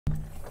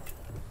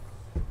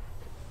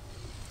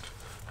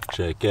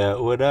Check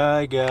out what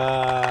I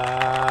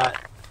got.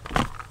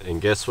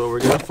 And guess what we're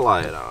gonna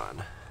fly it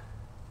on?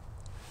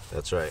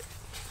 That's right.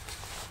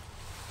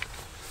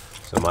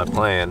 So my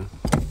plan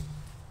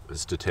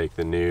is to take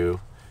the new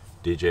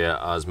DJI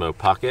Osmo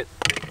Pocket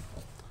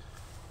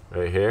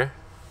right here.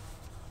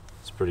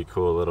 It's a pretty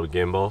cool little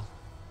gimbal.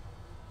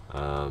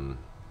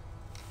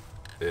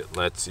 It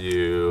lets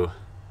you,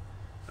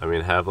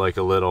 have like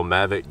a little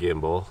Mavic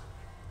gimbal,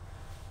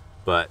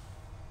 but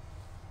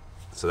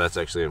so that's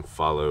actually in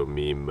follow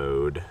me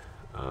mode.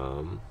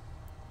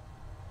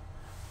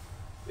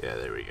 Yeah,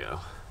 there we go.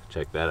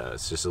 Check that out.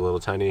 It's just a little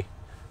tiny.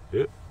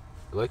 It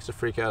likes to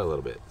freak out a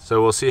little bit.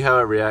 So we'll see how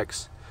it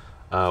reacts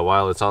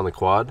while it's on the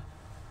quad.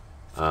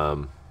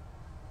 Yeah,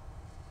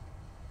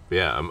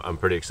 I'm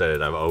pretty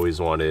excited. I've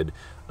always wanted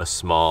a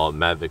small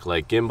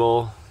Mavic-like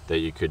gimbal that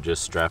you could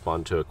just strap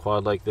onto a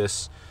quad like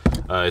this.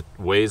 It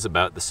weighs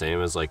about the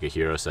same as like a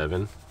Hero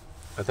 7,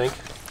 I think,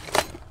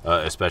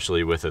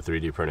 especially with a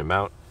 3D printed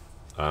mount.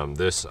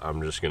 This,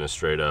 I'm just gonna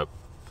straight up,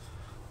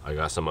 I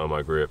got some on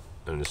my grip,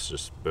 and it's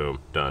just boom,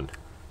 done.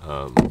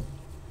 So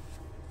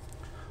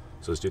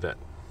let's do that.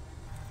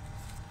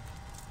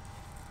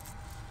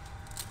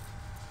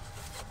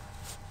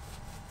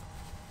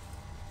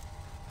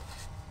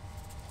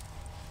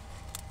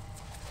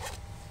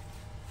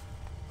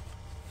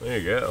 There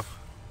you go.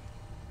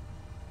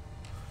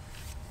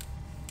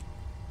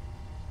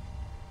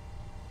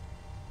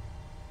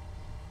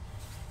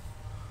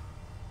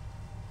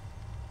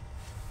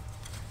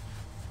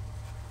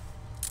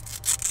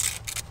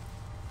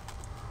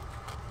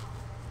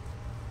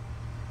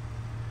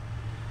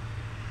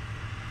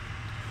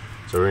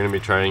 So we're going to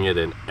be trying it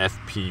in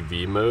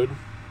FPV mode.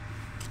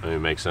 It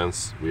makes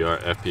sense. We are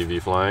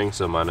FPV flying,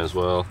 so might as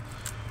well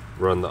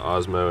run the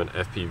Osmo in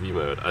FPV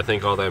mode. I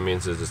think all that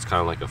means is it's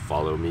kind of like a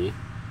follow me.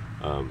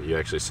 You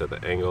actually set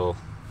the angle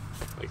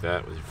like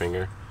that with your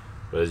finger.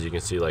 But as you can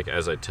see, like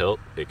as I tilt,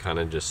 it kind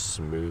of just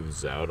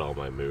smooths out all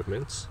my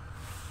movements.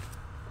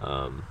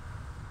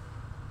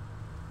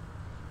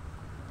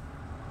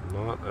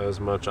 Not as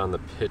much on the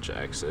pitch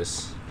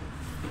axis.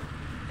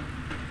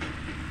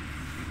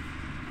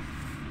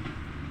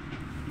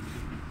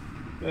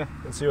 Yeah,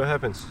 let's see what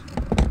happens.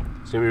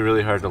 It's gonna be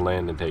really hard to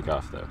land and take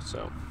off though,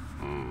 so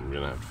I'm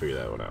gonna have to figure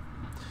that one out.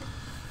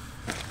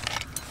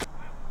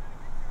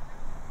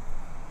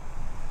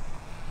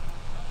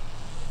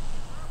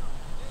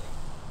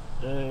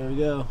 There we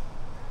go.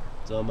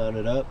 It's all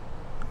mounted up.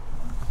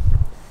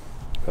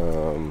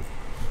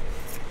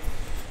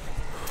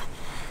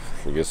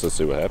 I guess let's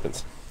see what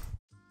happens.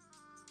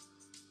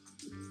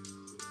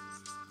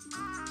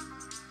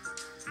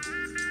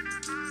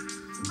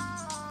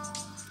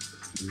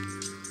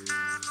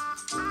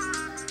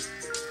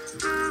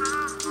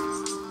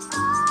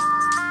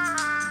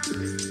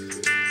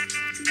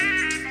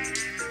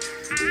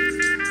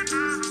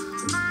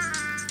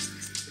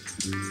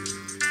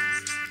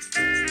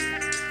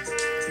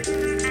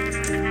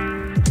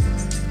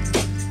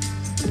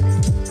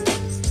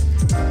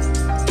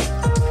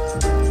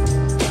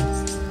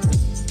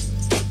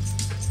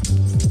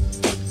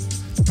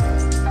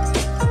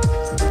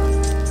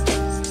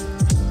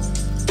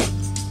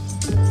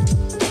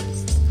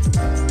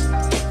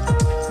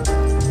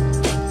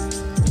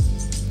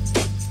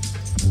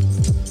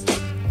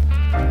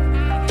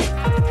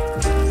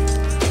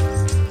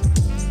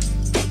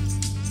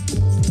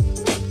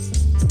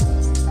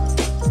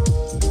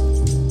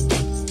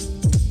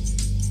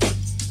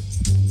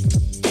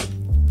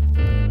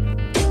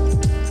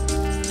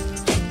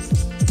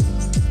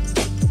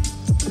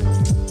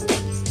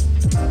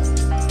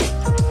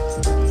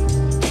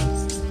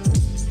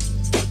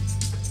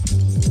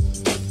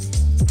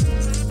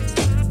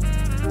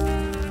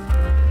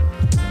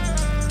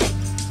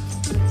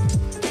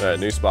 Alright,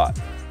 new spot.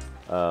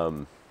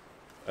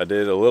 I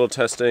did a little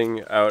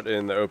testing out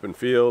in the open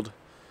field.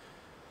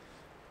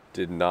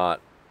 Did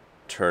not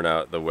turn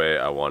out the way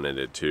I wanted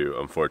it to,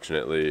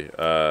 unfortunately.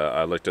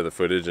 I looked at the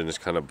footage and it's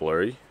kind of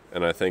blurry,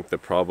 and I think the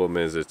problem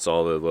is it's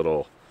all the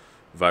little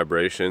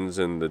vibrations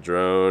in the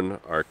drone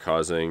are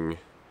causing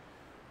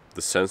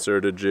the sensor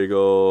to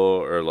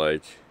jiggle, or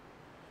like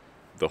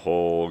the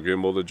whole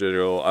gimbal to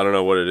jiggle. I don't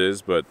know what it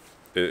is, but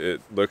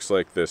it looks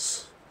like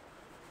this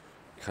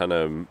kind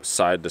of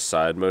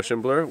side-to-side motion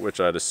blur,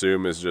 which I'd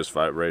assume is just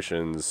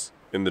vibrations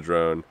in the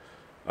drone.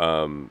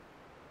 I'm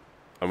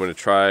going to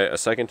try a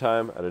second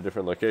time at a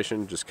different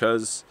location just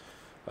because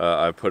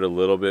I put a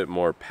little bit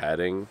more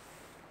padding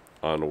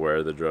on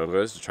where the drone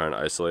goes to try and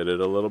isolate it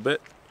a little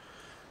bit.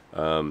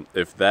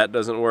 If that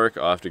doesn't work,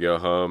 I'll have to go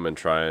home and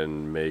try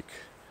and make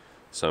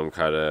some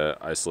kind of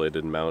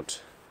isolated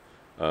mount.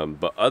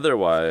 But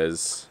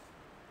otherwise,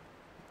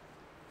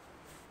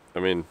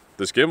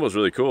 this gimbal is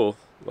really cool.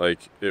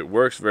 Like, it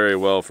works very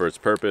well for its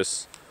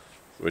purpose,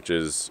 which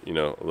is, a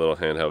little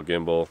handheld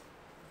gimbal.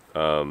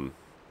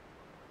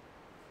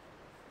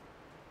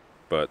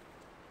 But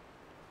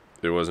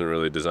it wasn't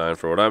really designed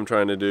for what I'm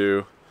trying to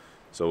do,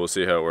 so we'll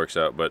see how it works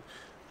out. But,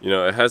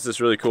 it has this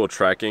really cool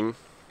tracking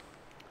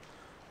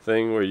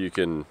thing where you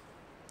can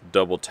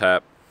double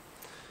tap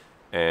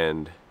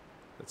and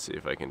Let's see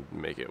if I can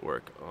make it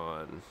work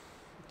on.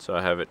 So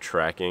I have it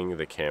tracking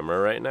the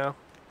camera right now.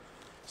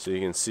 So you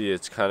can see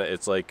it's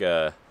like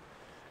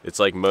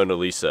Mona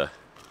Lisa.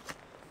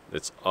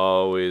 It's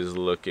always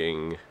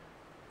looking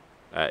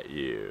at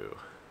you.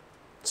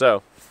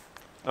 So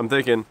I'm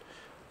thinking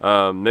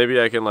maybe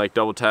I can like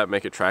double tap,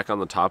 make it track on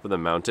the top of the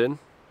mountain.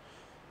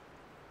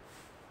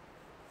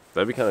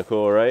 That'd be kind of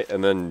cool, right?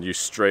 And then you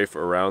strafe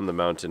around the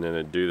mountain and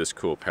it'd do this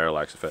cool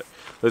parallax effect.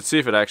 Let's see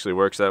if it actually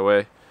works that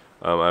way.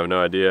 I have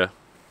no idea,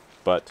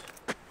 but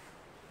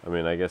I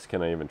mean, I guess,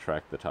 can I even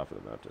track the top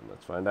of the mountain?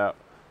 Let's find out.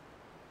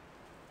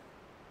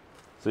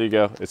 So there you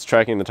go. It's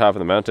tracking the top of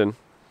the mountain.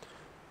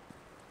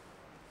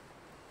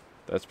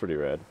 That's pretty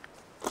rad.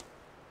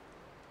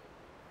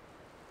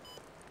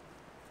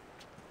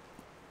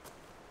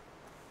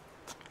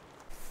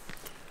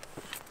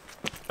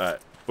 Alright,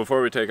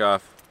 before we take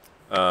off,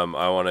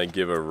 I want to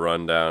give a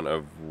rundown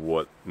of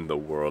what in the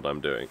world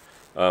I'm doing.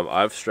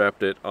 I've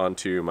strapped it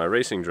onto my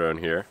racing drone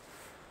here.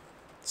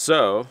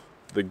 So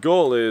the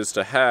goal is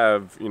to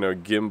have, you know,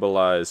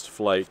 gimbalized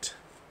flight,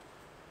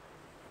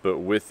 but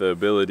with the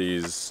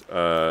abilities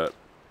and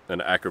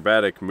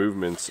acrobatic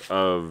movements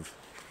of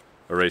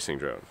a racing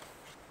drone.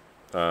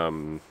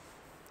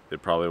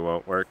 It probably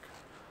won't work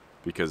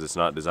because it's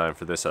not designed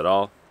for this at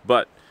all,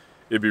 but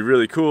it'd be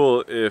really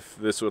cool if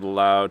this would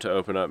allow to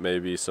open up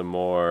maybe some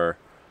more,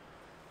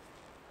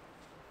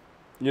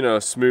 you know,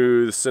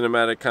 smooth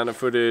cinematic kind of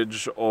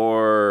footage,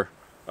 or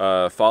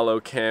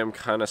follow cam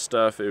kind of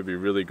stuff. It would be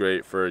really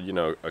great for, you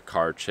know, a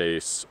car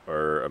chase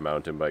or a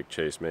mountain bike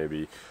chase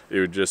maybe.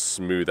 It would just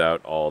smooth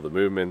out all the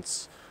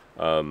movements.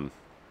 It'd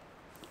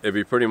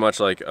be pretty much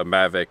like a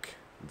Mavic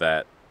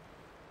that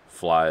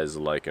flies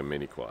like a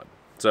mini quad.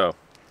 So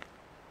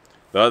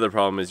the other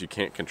problem is you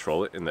can't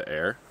control it in the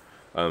air.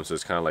 So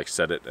it's kind of like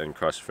set it and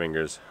cross your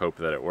fingers, hope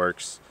that it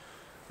works.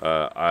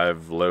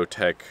 I've low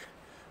tech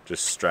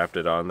just strapped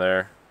it on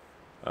there.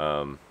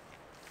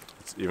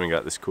 It's even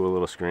got this cool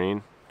little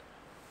screen,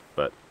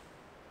 but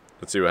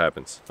let's see what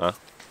happens, huh?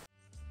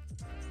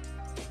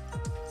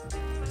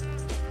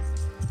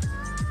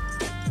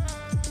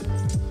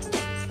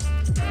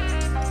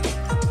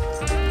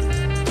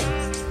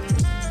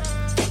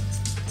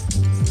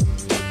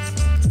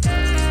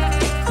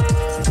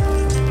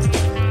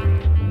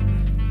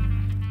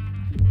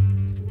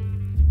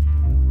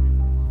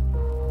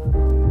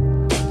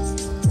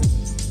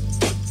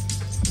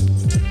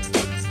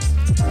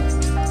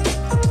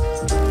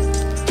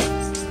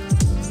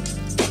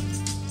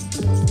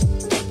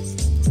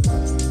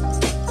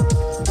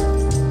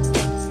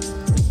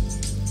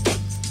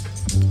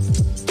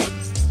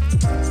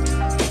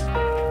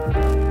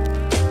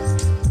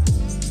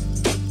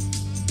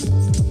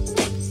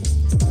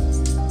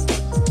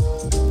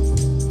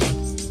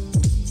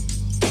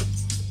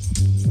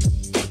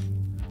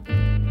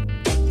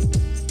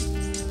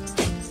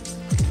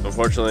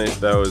 Unfortunately,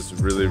 that was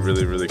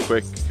really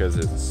quick because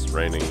it's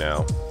raining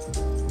now,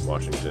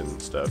 Washington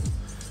and stuff.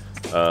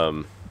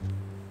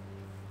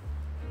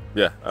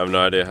 Yeah, I have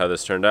no idea how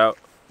this turned out.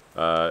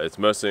 It's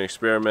mostly an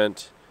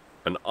experiment,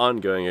 an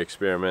ongoing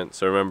experiment.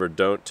 So remember,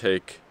 don't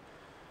take,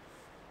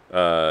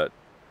 or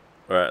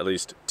at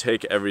least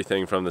take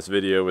everything from this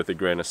video with a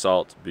grain of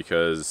salt,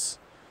 because,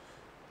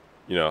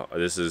 you know,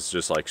 this is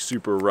just like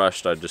super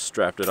rushed. I just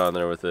strapped it on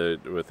there with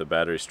a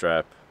battery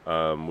strap.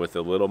 With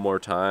a little more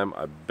time,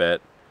 I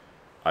bet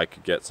I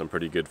could get some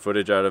pretty good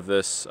footage out of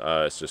this.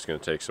 It's just going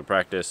to take some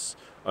practice,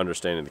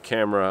 understanding the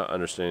camera,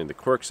 understanding the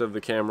quirks of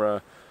the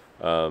camera,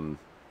 and,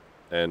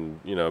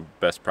 you know,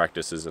 best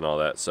practices and all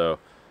that. So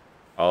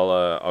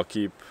I'll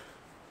keep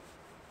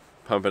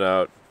pumping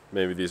out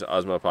maybe these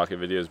Osmo Pocket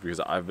videos,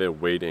 because I've been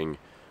waiting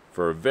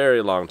for a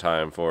very long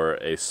time for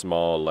a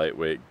small,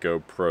 lightweight,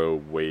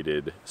 GoPro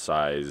weighted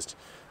sized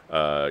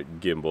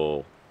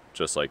gimbal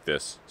just like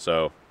this.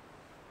 So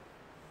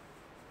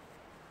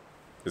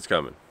it's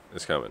coming.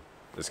 It's coming.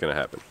 It's gonna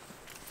happen.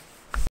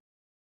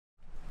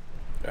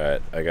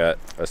 Alright, I got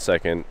a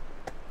second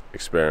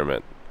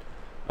experiment.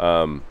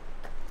 I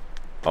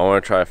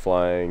want to try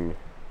flying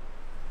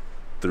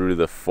through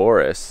the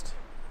forest,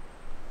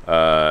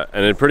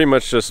 and it pretty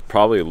much just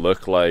probably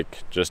look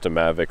like just a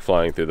Mavic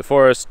flying through the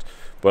forest,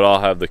 but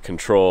I'll have the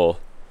control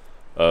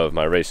of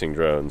my racing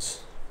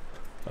drones.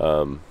 I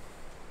don't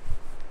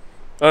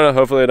know,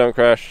 hopefully I don't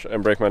crash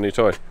and break my new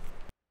toy.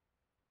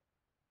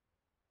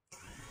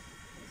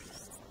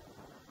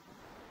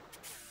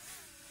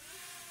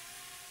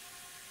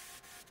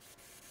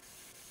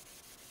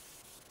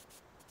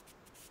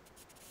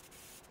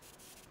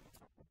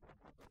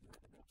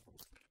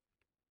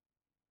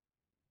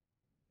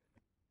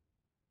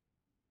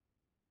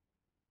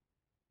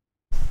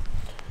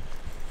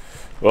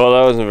 Well,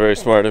 that wasn't very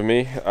smart of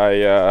me.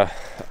 I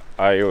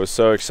was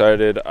so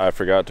excited I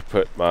forgot to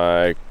put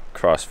my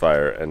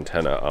crossfire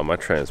antenna on my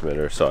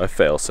transmitter, so I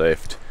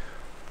fail-safed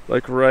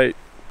like right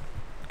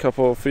a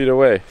couple of feet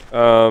away.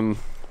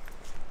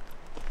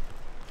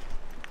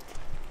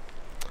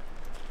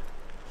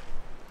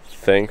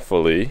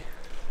 Thankfully,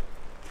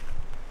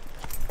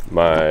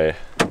 my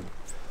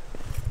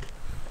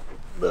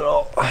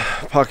little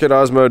Pocket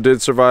Osmo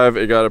did survive.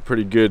 It got a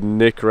pretty good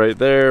nick right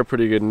there,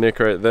 pretty good nick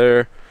right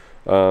there.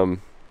 I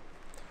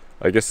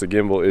guess the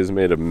gimbal is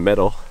made of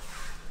metal,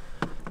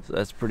 so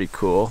that's pretty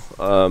cool.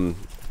 I'll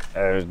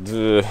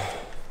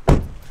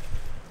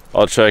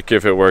check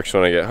if it works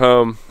when I get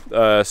home.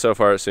 So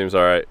far it seems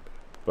alright,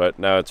 but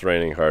now it's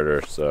raining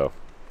harder, so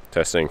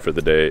testing for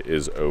the day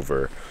is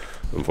over,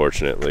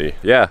 unfortunately.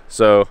 Yeah,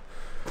 so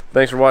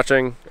thanks for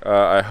watching.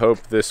 I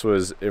hope this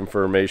was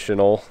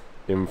informational.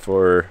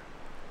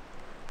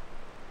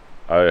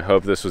 I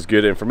hope this was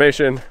good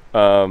information.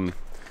 I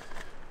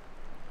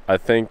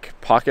think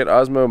Pocket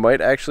Osmo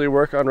might actually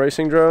work on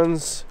racing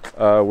drones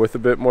with a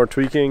bit more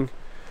tweaking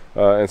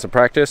and some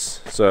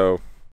practice. So